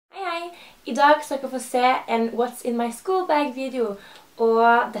Hei! I dag skal dere få se en What's in my schoolbag video.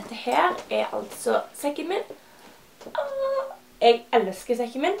 Og dette her er altså sekken min. Jeg elsker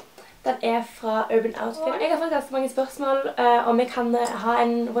sekken min. Den er fra Urban Outfit. Jeg har fått ganske mange spørsmål om jeg kan ha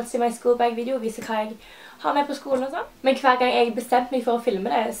en What's in my schoolbag video og vise hva jeg har med på skolen og sånn. Men hver gang jeg bestemte meg for å filme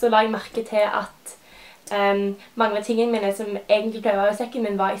det, så la jeg merke til at mange av tingene mine som egentlig pleier å være i sekken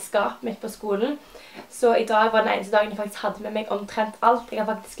min var i skapet mitt på skolen. Så i dag var den eneste dagen jeg faktisk hadde med meg omtrent alt. Jeg har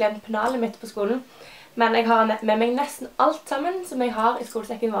faktisk glemt pennalet mitt på skolen. Men jeg har med meg nesten alt sammen som jeg har i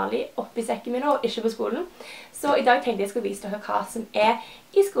skolesekken vanlig oppi sekken min og ikke på skolen. Så i dag tenkte jeg skulle vise dere hva som er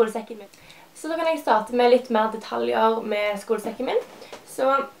i skolesekken min. Så da kan jeg starte med litt mer detaljer med skolesekken min. Så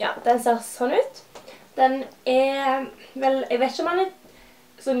ja, den ser sånn ut. Den er vel, jeg vet ikke om den er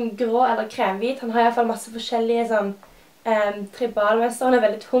sånn grå eller kremhvit. Han har i hvert fall masse forskjellige sånn tribalmønster. Han er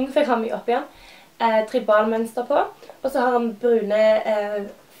veldig tung for jeg har mye oppi den. Tribalmønster på. Og så har han brune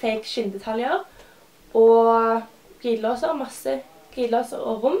fake skinndetaljer. Og glidelåser, masse glidelåser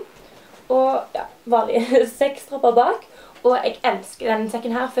og rom. Og ja, vanlige 6 stropper bak. Og jeg elsker denne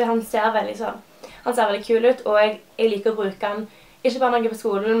sekken her, for han ser veldig kul ut. Og jeg liker å bruke den, ikke bare når jeg er på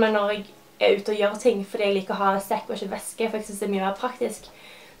skolen, men når jeg er ute og gjør ting, fordi jeg liker å ha en sekk og ikke veske, for jeg synes det er mye mer praktisk.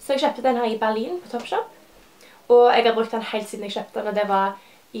 Så jeg kjøpte den her i Berlin på Topshop. Og jeg har brukt den helt siden jeg kjøpte den, og det var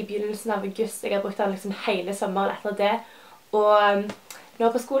i begynnelsen av august. Jeg har brukt den liksom hele sommeren etter det. Og nå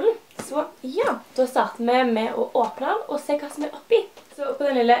på skolen. Så ja, da starter vi med å åpne den og se hva som er oppi. Så på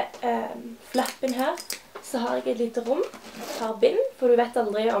den lille flappen her så har jeg et lite rom. Et par bind, for du vet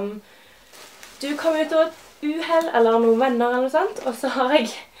aldri om du kommer ut av et uheld eller noen venner eller noe sånt. Og så har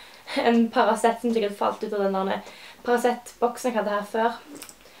jeg en Paracet som sikkert falt ut av den der Paracet-boksen jeg hadde her før.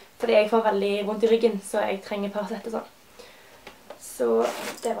 Fordi jeg får veldig vondt i ryggen, så jeg trenger Paracet og sånn. Så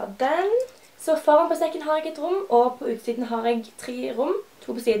det var den. Så foran på sekken har jeg et rom, og på utsiden har jeg 3 rom.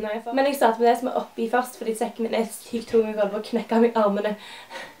 2 på siden har jeg. Men jeg starter med det som er oppi først, fordi sekken min er sykt tung og jeg holder på å knekke av meg armene.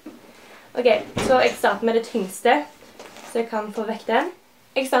 Ok, så jeg starter med det tyngste, så jeg kan få vekk den.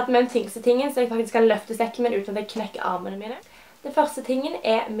 Jeg starter med den tyngste tingen, så jeg faktisk kan løfte sekken min uten at jeg knekker armene mine. Den første tingen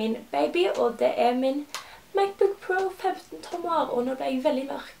er min baby, og det er min MacBook Pro 15-tommer, og nå ble jeg veldig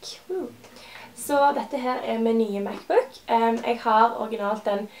mørk. Så dette her er min nye MacBook. Jeg har originalt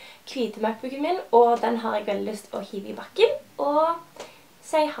den hvite MacBooken min, og den har jeg veldig lyst å hive i bakken, og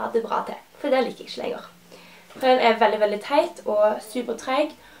si ha det bra til, for det liker jeg ikke lenger. For den er veldig, veldig teit og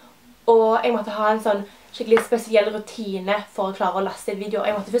supertreg, og jeg måtte ha en sånn skikkelig spesiell rutine for å klare å laste videoer.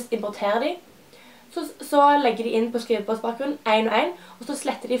 Jeg måtte først importere de, så legger de inn på skrivebordsbakgrunnen, 1 og 1, og så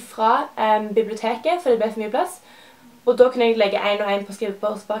sletter de fra biblioteket, for det ble for mye plass, og da kunne jeg legge 1 og 1 på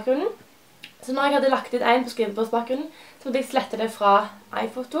skrivebordsbakgrunnen. Så når jeg hadde lagt ut 1 på skrivebordsbakgrunnen, så måtte jeg slette det fra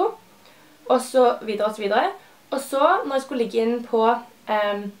iPhoto, og så videre og så videre. Og så, når jeg skulle ligge inn på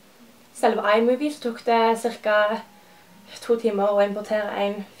selve iMovie, så tok det ca. 2 timer å importere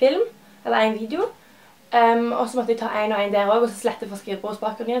en film, eller en video. Og så måtte jeg ta 1 og 1 der også, og så slette fra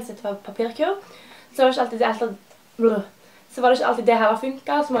skrivebordsbakgrunnen igjen, sette fra papirkur. Så var det ikke alltid det heller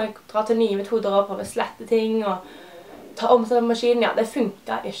funket, så må jeg dra til nye metoder og prøve å slette ting, og ta omsett av maskinen. Ja, det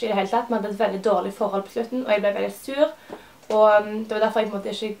funket ikke i det hele tatt. Vi hadde et veldig dårlig forhold på slutten, og jeg ble veldig sur. Og det var derfor jeg på en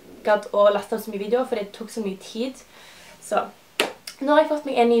måte ikke gadd å laste opp så mye videoer, fordi det tok så mye tid. Så nå har jeg fått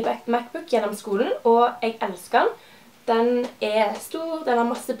meg en ny MacBook gjennom skolen, og jeg elsker den. Den er stor, den har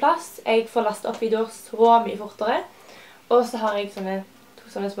masse plass. Jeg får lastet opp videoer så mye fortere. Og så har jeg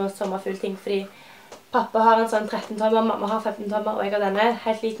 2 sånne små sommerfuglting, fordi pappa har en sånn 13-tommer, mamma har 15-tommer, og jeg har denne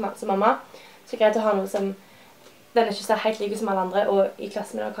helt lik som mamma. Så greit å ha noe som den er ikke så helt like som alle andre, og i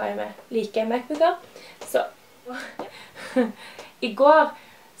klassen min har jeg med like MacBooker. Så i går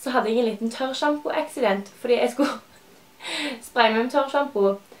så hadde jeg en liten tørrshampoo-accident, fordi jeg skulle spraye med tørrshampoo.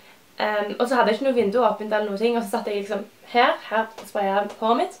 Og så hadde jeg ikke noe vindu åpent eller noe ting, og så satt jeg liksom her sprayet jeg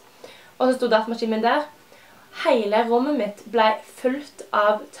håret mitt. Og så stod datamaskinen min der. Hele rommet mitt ble fullt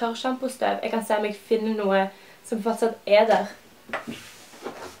av tørrshampoo-støv. Jeg kan se om jeg finner noe som fortsatt er der.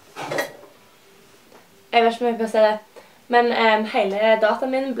 Jeg vet ikke om jeg kan se det, men hele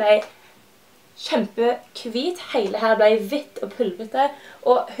dataen min ble kjempehvit. Hele her ble hvitt og pulvete,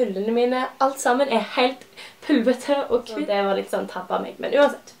 og hullene mine, alt sammen er helt pulvete og hvitt. Det var litt sånn tabbe av meg, men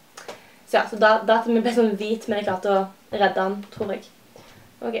uansett. Så ja, så dataen min ble sånn hvit, men jeg klarte å redde den, tror jeg.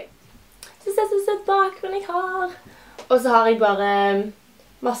 Ok. Så se så bakgrunnen jeg har. Og så har jeg bare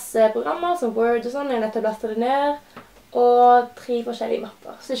masse programmer, som Word og sånn. Jeg nettopp lastet det ned. Og 3 forskjellige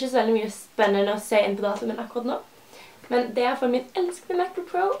mapper. Så det er ikke så veldig mye spennende å se inn på dataen min akkurat nå. Men det er for min elskede MacBook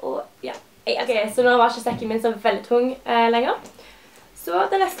Pro, og ja. Ok, så nå var ikke sekken min så veldig tung lenger. Så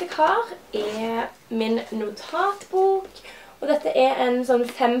det neste jeg har er min notatbok, Og dette er en sånn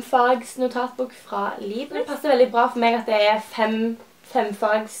 5-fags notatbok fra Libris. Det passer veldig bra for meg at det er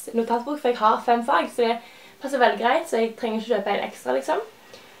 5-fags notatbok, for jeg har 5 fag, så det passer veldig greit, så jeg trenger ikke kjøpe en ekstra, liksom.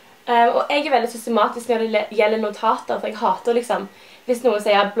 Og jeg er veldig systematisk når det gjelder notater, for jeg hater liksom, hvis noen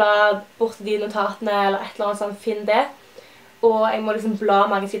sier bla bort til de notatene, eller et eller annet sånn, finn det. Og jeg må liksom bla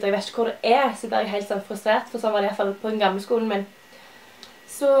mange sider, jeg vet ikke hvor det er, så blir jeg helt sånn frustrert, for sånn var det i hvert fall på den gamle skolen min.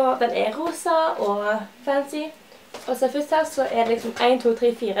 Så den er rosa og fancy. Og så først her så er det liksom 1, 2, 3,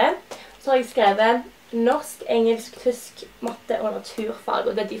 4. Så har jeg skrevet norsk, engelsk, tysk, matte og naturfag,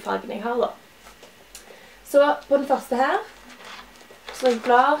 og det er de fagene jeg har da. Så på den første her, så jeg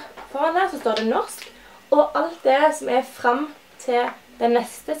blar foran her, så står det norsk. Og alt det som er frem til den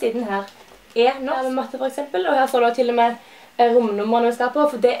neste siden her er norsk. Med matte for eksempel, og her står det til og med romnummerne jeg skal på,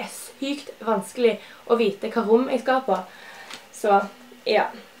 for det er sykt vanskelig å vite hva rom jeg skal på. Så, ja.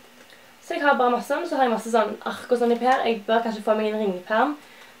 Så jeg har bare masse sånn, så har jeg masse sånn ark og sånn oppi her. Jeg bør kanskje få meg en ringperm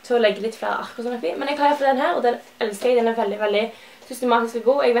til å legge litt flere ark og sånn oppi. Men jeg har i hvert fall den her, og den elsker jeg. Den er veldig, veldig systematisk og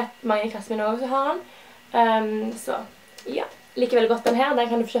god. Jeg vet mange i klassen min også har den. Så, ja. Liker veldig godt den her. Den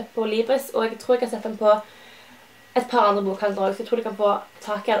kan du få kjøpt på Libris, og jeg tror jeg kan sette den på et par andre bokhandler også. Så jeg tror du kan få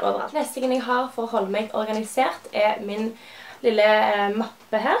tak i den overalt. Neste ting jeg har for å holde meg organisert er min lille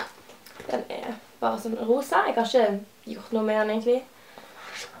mappe her. Den er bare sånn rosa. Jeg har ikke gjort noe med den egentlig.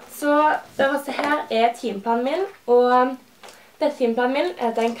 Så øverste her er timeplanen min, og denne timeplanen min,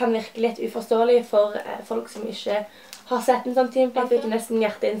 den kan virke litt uforståelig for folk som ikke har sett en sånn timeplan. Jeg fikk nesten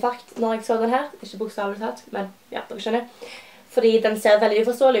hjerteinfarkt når jeg så den her, ikke bokstavelig tatt, men ja, dere skjønner. Fordi den ser veldig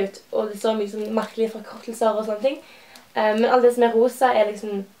uforståelig ut, og det står mye sånn merkelige forkortelser og sånne ting. Men alt det som er rosa er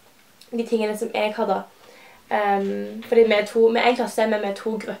liksom de tingene som jeg har da. Fordi med en klasse er vi med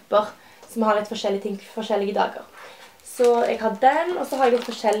 2 grupper som har litt forskjellige ting, forskjellige dager. Så jeg har den, og så har jeg litt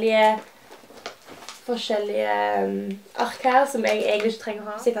forskjellige ark her som jeg egentlig ikke trenger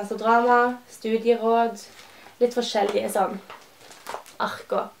å ha. Sikkert drama, studieråd, litt forskjellige sånn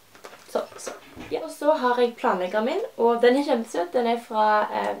ark og sånt. Ja. Og så har jeg planleggeren min, og den er kjempesøt. Den er fra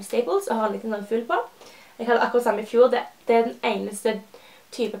Staples og har en liten full på. Jeg hadde akkurat samme i fjor. Det er den eneste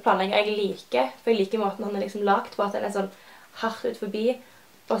type planlegger jeg liker, for jeg liker måten han er liksom lagt på, at den er sånn hardt ut forbi,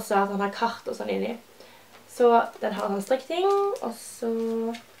 og så at han har kart og sånn inni. Så den har en strikting, og så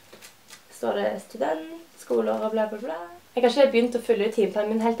står det student, skoler og bla bla bla. Jeg har ikke begynt å fylle ut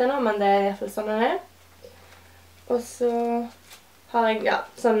timeplanen min helt ennå, men det er i hvert fall sånn den er. Og så har jeg, ja,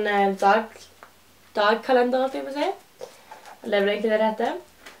 sånn dagkalender, jeg må si. Det er vel egentlig det heter.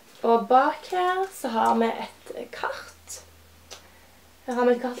 Og bak her så har vi et kart. Her har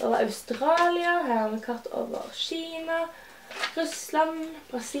vi et kart over Australia, her har vi et kart over Kina, Russland,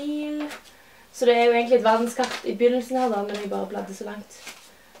 Brasil. Så det er jo egentlig et verdenskart i begynnelsen her da, men jeg bare bladde så langt.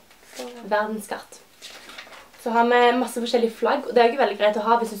 Verdenskart. Så har vi masse forskjellige flagg, og det er jo ikke veldig greit å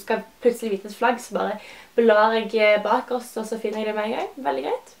ha hvis du skal plutselig vite et flagg, så bare blar jeg bak oss, og så finner jeg det med en gang. Veldig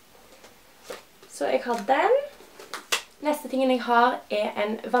greit. Så jeg har den. Neste tingen jeg har er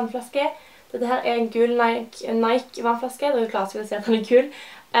en vannflaske. Dette her er en gul Nike vannflaske, det er jo klart å si at den er gul.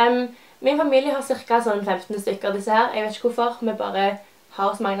 Min familie har cirka sånn 15 stykker av disse her. Jeg vet ikke hvorfor, vi bare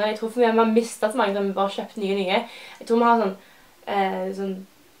har så mange. Jeg tror for vi har mistet så mange da vi bare kjøpt nye. Jeg tror vi har sånn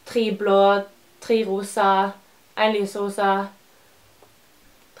 3 blå, 3 rosa, 1 lysrosa,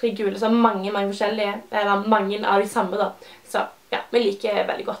 3 gule, så mange forskjellige, eller mange av de samme da. Så ja, vi liker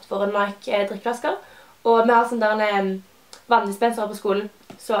veldig godt våre Nike drikkflasker. Og vi har sånn der en vanndispenser på skolen,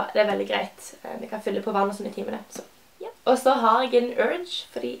 så det er veldig greit. Vi kan fylle på vann og sånn i timene. Så, ja. Og så har jeg en urge,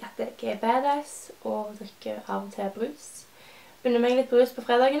 fordi at jeg er badass og drikker av og til brus. Unner meg litt brus på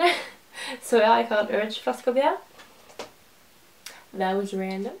fredagene. Så ja, jeg har en urge-flaske oppi her. That was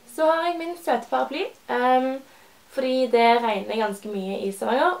random. Så har jeg min søte paraply. Fordi det regner ganske mye i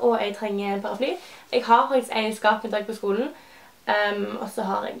Stavanger, og jeg trenger en paraply. Jeg har faktisk en i skapet i dag på skolen. Og så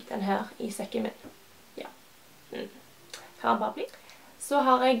har jeg den her i sekken min. Ja. Her har en paraply. Så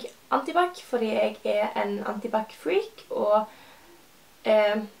har jeg antibac, fordi jeg er en antibac-freak, og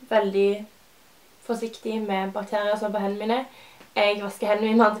er veldig forsiktig med bakterier som på hendene mine. Jeg vasker hendene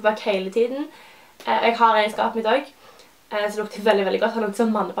mine med antibac hele tiden. Jeg har en i skapet mitt også, så det lukter veldig, veldig godt. Det lukter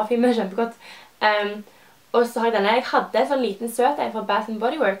som manneparfyme, kjempegodt. Og så har jeg denne. Jeg hadde en sånn liten søt en fra Bath &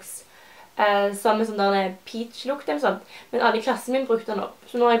 Body Works, som med sånn der peach-lukt eller sånt. Men alle i klassen min brukte den opp.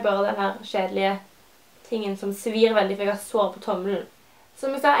 Så nå har jeg bare den her kjedelige tingen som svir veldig, for jeg har sår på tommelen.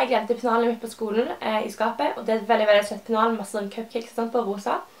 Som jeg sa, jeg glemte pennalet mitt på skolen i skapet, og det er et veldig, veldig søtt pennal, masse sånn cupcakes og sånt på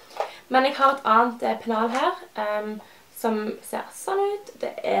rosa. Men jeg har et annet pennal her, som ser sånn ut.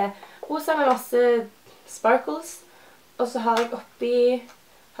 Det er rosa med masse sparkles. Og så har jeg oppi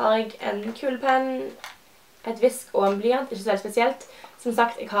en kulepenn, et visk og en blyant, ikke så veldig spesielt. Som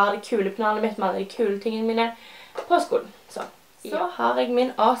sagt, jeg har det kule pennalet mitt med alle de kule tingene mine på skolen. Så har jeg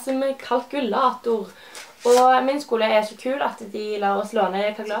min awesome kalkulator. Og min skole er så kul at de lar oss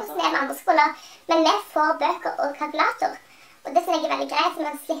låne kalkulator. Det er med andre skoler, men vi får bøker og kalkulator. Og det synes jeg er veldig greit, så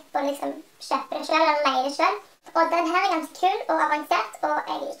man slipper å liksom kjøpe det selv eller leie det selv. Og den her er ganske kul og avansert, og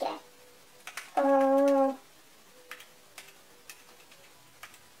jeg liker det. Og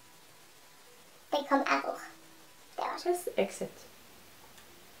det kom error. Det var ikke. Press exit.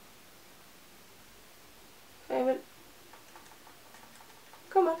 Jeg vil...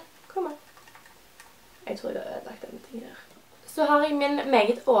 Kom an, kom an. Jeg tror jeg har ødelagt denne tingen her. Så har jeg min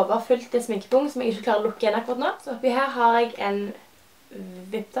meget overfylte sminkepunkt som jeg ikke klarer å lukke igjen akkurat nå. Så oppi her har jeg en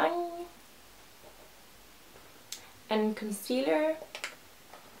vipptang, en concealer,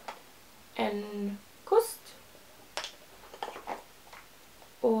 en kost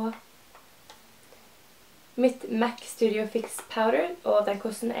og mitt MAC Studio Fix Powder, og den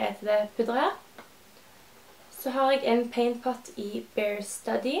kosten er til det pudderet her. Så har jeg en paint pot i Bare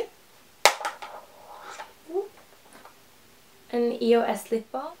Study. En Eos lip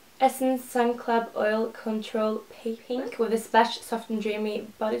balm. Essence Sun Club Oil Control Pink with a splash Soft and Dreamy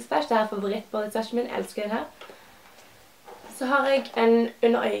Body Splash. Det er favoritt body splashen min. Jeg elsker den her. Så har jeg en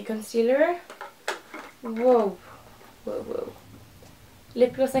under-øye concealer. Wow. Wow, wow.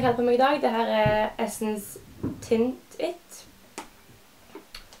 Lipglossen jeg hadde på meg i dag, det her er Essence Tint It.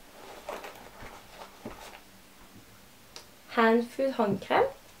 Handfood håndkrem.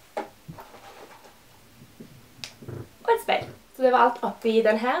 Og et speil. Så det var alt oppi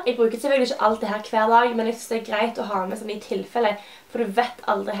den her. Jeg bruker selvfølgelig ikke alt det her hver dag, men jeg synes det er greit å ha med sånn i tilfelle, for du vet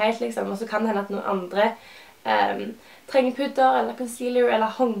aldri helt liksom, og så kan det hende at noen andre trenger pudder, eller concealer,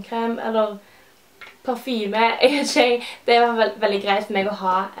 eller håndkrem, eller parfyme, jeg vet ikke. Det var veldig greit for meg å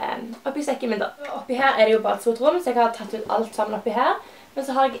ha oppi sekken min da. Oppi her er det jo bare et stort rom, så jeg har tatt ut alt sammen oppi her. Men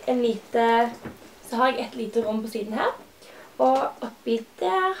så har jeg et lite rom på siden her. Og oppi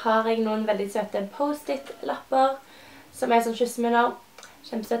der har jeg noen veldig søte post-it-lapper, som er sånn kyssemunner.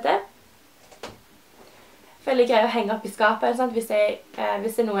 Kjempesøte. Veldig greit å henge opp i skapet, sant? Hvis det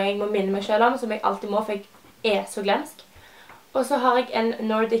er noe jeg må minne meg selv om, som jeg alltid må, for jeg er så glemsk. Og så har jeg en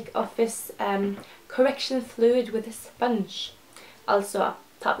Nordic Office Correction Fluid with a Sponge. Altså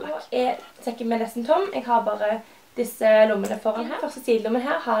tavlakk. Sekken min er nesten tom. Jeg har bare disse lommene foran her. Første sidelommen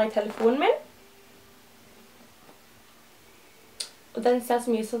her har jeg telefonen min. Og den ser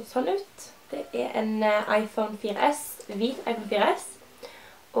så mye sånn ut. Det er en iPhone 4S, hvit iPhone 4S.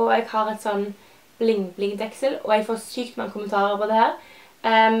 Og jeg har et sånn bling-bling-deksel, og jeg får sykt mange kommentarer på det her.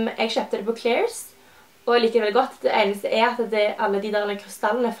 Jeg kjøpte det på Clears, og jeg liker det veldig godt. Det eneste er at alle de der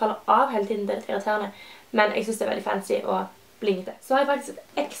krystallene faller av hele tiden, det er litt irriterende. Men jeg synes det er veldig fancy og blingete. Så har jeg faktisk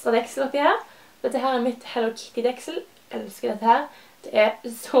et ekstra deksel oppi her. Dette her er mitt Hello Kitty-deksel. Jeg elsker dette her. Det er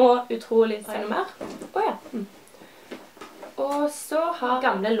så utrolig mer. Åja. Og så har jeg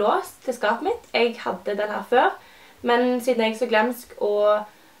gamle lås til skapet mitt. Jeg hadde den her før, men siden jeg er så glemsk og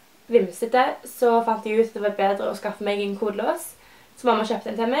vimsete, så fant jeg ut at det var bedre å skaffe meg en kodelås. Så mamma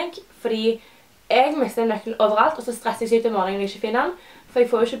kjøpte den til meg, fordi jeg mistet nøkkelen overalt, og så stresser jeg ut om morgenen når jeg ikke finner den. For jeg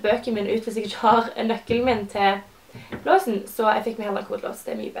får jo ikke bøkene mine ut hvis jeg ikke har nøkkelen min til låsen, så jeg fikk meg heller en kodelås.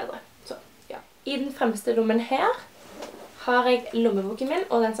 Det er mye bedre. Så, ja. I den fremste lommen her har jeg lommeboken min,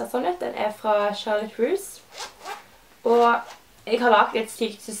 og den ser sånn ut. Den er fra Charlotte Russe. Og jeg har laget et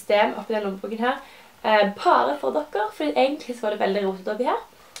sykt system oppi den lommeboken her, bare for dere, for egentlig så var det veldig rotet oppi her.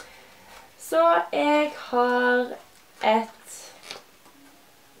 Så jeg har et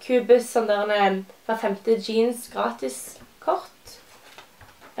kubus, sånn der hver 5. jeans gratis kort.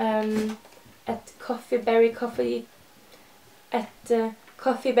 Et Coffee Berry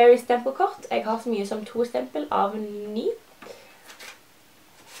stempelkort. Jeg har så mye som 2 stempel av 9.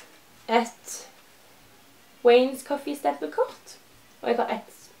 Et Wayne's Coffee stempelkort. Og jeg har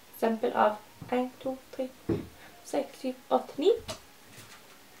et stempel av 1, 2, 3, 6, 7, 8, 9.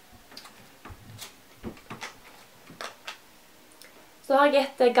 Så har jeg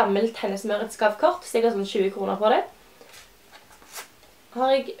et gammelt tennismøret skavkort, så jeg har sånn 20 kroner på det.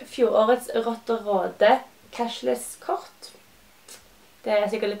 Har jeg fjorårets Rått og Råde cashless kort. Det er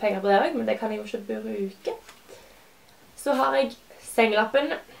sikkert litt penger på det også, men det kan jeg jo ikke bruke. Så har jeg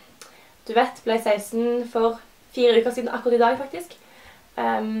sengelappen. Du vet, ble 16 for 4 uker siden, akkurat i dag faktisk.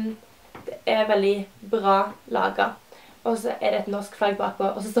 Det er veldig bra laget. Og så er det et norsk flagg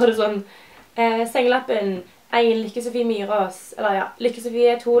bakpå, og så står det sånn sengelappen, Lykke Sofie Myrås, eller ja, Lykke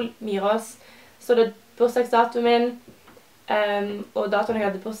Sofie 2 Myrås. Så det er bursdagsdatoen min, og datoen jeg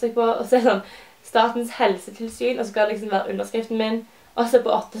hadde bursdag på, og så er det sånn Statens helsetilsyn, og så skal det liksom være underskriften min. Og så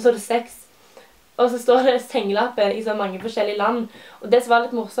på 8 så er det 6. Og så står det sengelapper i så mange forskjellige land. Og det som var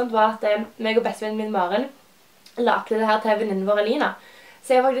litt morsomt var at meg og bestevennen min Maren lagde det her til venninnen vår Alina.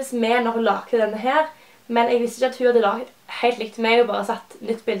 Så jeg var faktisk med når hun lagde denne her, men jeg visste ikke at hun hadde laget helt likt meg og bare satt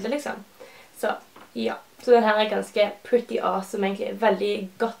nytt bilde, liksom. Så, ja. Så denne her er ganske pretty awesome, egentlig. Veldig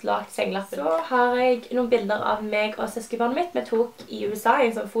godt lagt sengelapper. Så har jeg noen bilder av meg og søskenbarnet mitt. Vi tok i USA i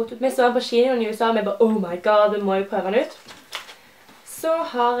en sånn foto. Vi så på kinoen i USA, og vi bare, oh my god, vi må jo prøve den ut. Så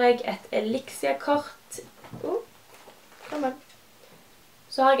har jeg et Elixia-kort. Kom an.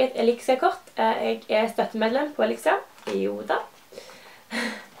 Så har jeg et Elixia-kort. Jeg er støttemedlem på Elixia. Jo da.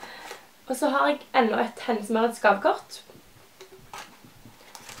 Og så har jeg enda et hennesmøret skavkort.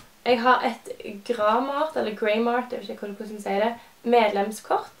 Jeg har et Gramart, eller Graymart, jeg vet ikke hvordan jeg sier det,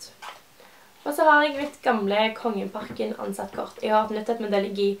 medlemskort. Og så har jeg mitt gamle Kongenparken ansattkort. Jeg har nytt et modell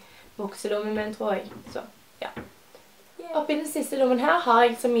i bukselommen min, tror jeg. Så, ja. Oppi den siste lommen her har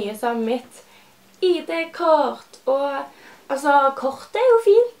jeg så mye som mitt ID-kort. Og, altså, kortet er jo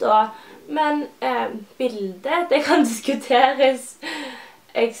fint da, men bildet, det kan diskuteres.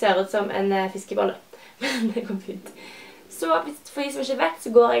 Jeg ser ut som en fiskebolle, men det går fint. Så for de som ikke vet, så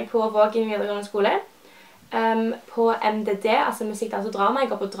går jeg på Vågen videregående skole. På MDD, altså musikk, altså drama.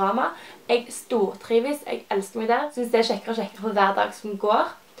 Jeg går på drama. Jeg stortrives, jeg elsker meg der. Synes det er kjekkere og kjekkere for hver dag som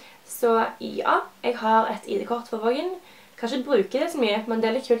går. Så ja, jeg har et ID-kort for Vågen. Kanskje ikke bruker det så mye, men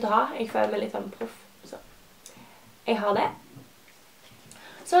det er litt kult å ha. Jeg føler meg litt sånn proff. Så jeg har det.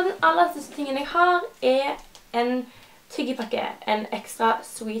 Så den aller siste tingen jeg har er en tyggepakke. En ekstra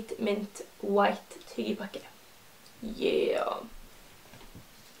sweet mint white tyggepakke. Yeah.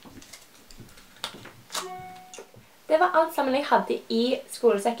 Det var alt sammen jeg hadde i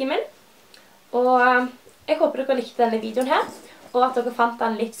skolesekken min. Og jeg håper dere likte denne videoen her, og at dere fant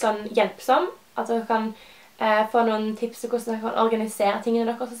den litt sånn hjelpsom. At dere kan få noen tips til hvordan dere kan organisere tingene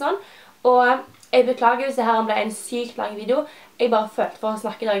deres og sånn. Og jeg beklager hvis det her ble en sykt lang video. Jeg bare følte for å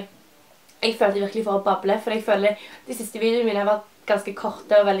snakke i dag. Jeg følte virkelig for å bable, for jeg føler de siste videoene mine har vært ganske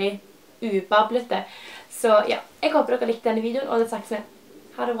korte og veldig ubablete. Så ja, jeg håper dere likte denne videoen, og det snakkes med.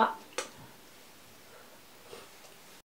 Ha det bra.